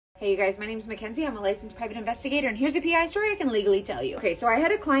Hey you guys, my name is Mackenzie. I'm a licensed private investigator, and here's a PI story I can legally tell you. Okay, so I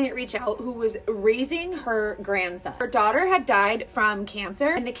had a client reach out who was raising her grandson. Her daughter had died from cancer,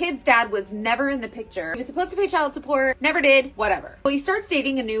 and the kid's dad was never in the picture. He was supposed to pay child support, never did, whatever. Well, he starts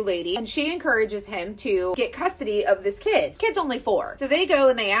dating a new lady, and she encourages him to get custody of this kid. Kid's only 4. So they go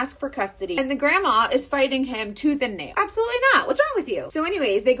and they ask for custody, and the grandma is fighting him tooth and nail. Absolutely not. What's wrong with you? So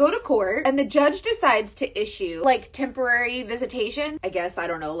anyways, they go to court, and the judge decides to issue like temporary visitation. I guess, I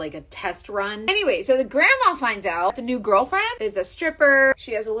don't know, like a test run. Anyway, so the grandma finds out the new girlfriend is a stripper.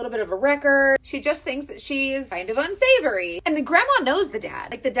 She has a little bit of a record. She just thinks that she's kind of unsavory. And the grandma knows the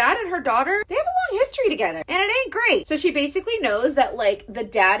dad. Like the dad and her daughter, they have a long history together and it ain't great. So she basically knows that like the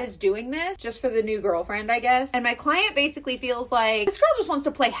dad is doing this just for the new girlfriend, I guess. And my client basically feels like this girl just wants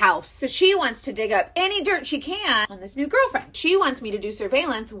to play house. So she wants to dig up any dirt she can on this new girlfriend. She wants me to do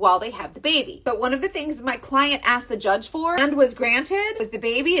surveillance while they have the baby. But one of the things my client asked the judge for and was granted was the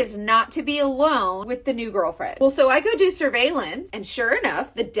baby is not to be alone with the new girlfriend. Well, so I go do surveillance, and sure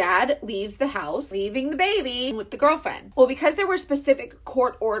enough, the dad leaves the house, leaving the baby with the girlfriend. Well, because there were specific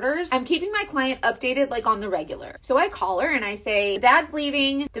court orders, I'm keeping my client updated like on the regular. So I call her and I say, dad's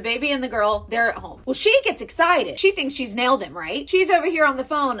leaving, the baby and the girl, they're at home. Well, she gets excited. She thinks she's nailed him, right? She's over here on the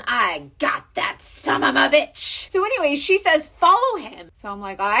phone. I got that son of a bitch. So anyway, she says, follow him. So I'm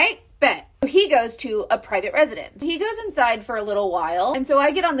like, all right, bet. He goes to a private residence. He goes inside for a little while. And so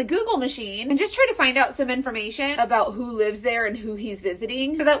I get on the Google machine and just try to find out some information about who lives there and who he's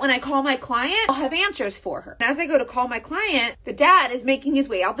visiting so that when I call my client, I'll have answers for her. And as I go to call my client, the dad is making his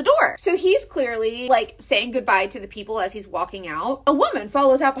way out the door. So he's clearly like saying goodbye to the people as he's walking out. A woman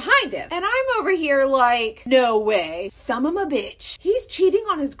follows out behind him. And I'm over here like, no way. Son of a bitch. He's cheating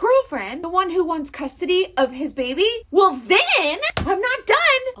on his girlfriend, the one who wants custody of his baby. Well, then I'm not done.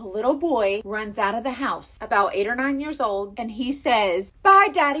 A little boy runs out of the house, about 8 or 9 years old, and he says, bye,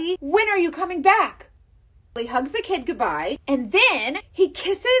 daddy. When are you coming back? He hugs the kid goodbye, and then he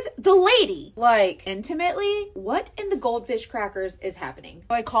kisses the lady, like intimately. What in the goldfish crackers is happening?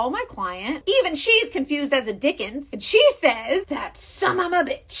 So I call my client. Even she's confused as a dickens, and she says, that son of a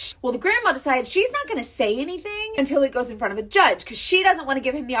bitch. Well, the grandma decides she's not going to say anything until it goes in front of a judge, because she doesn't want to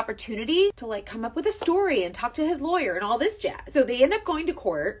give him the opportunity to like come up with a story and talk to his lawyer and all this jazz. So they end up going to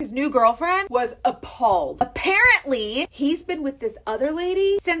court. His new girlfriend was appalled. Apparently, he's been with this other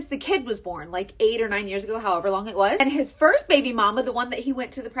lady since the kid was born, like 8 or 9 years ago, however long it was. And his first baby mama, the one that he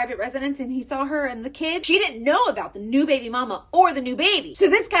went to the private residence and he saw her and the kid, she didn't know about the new baby mama or the new baby. So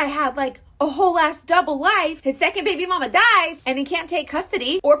this guy had like a whole ass double life. His second baby mama dies and he can't take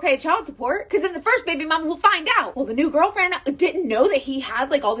custody or pay child support because then the first baby mama will find out. Well, the new girlfriend didn't know that he had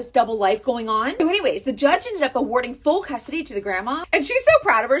like all this double life going on. So anyways, the judge ended up awarding full custody to the grandma, and she's so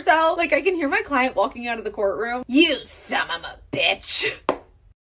proud of herself. Like I can hear my client walking out of the courtroom. You son of a bitch.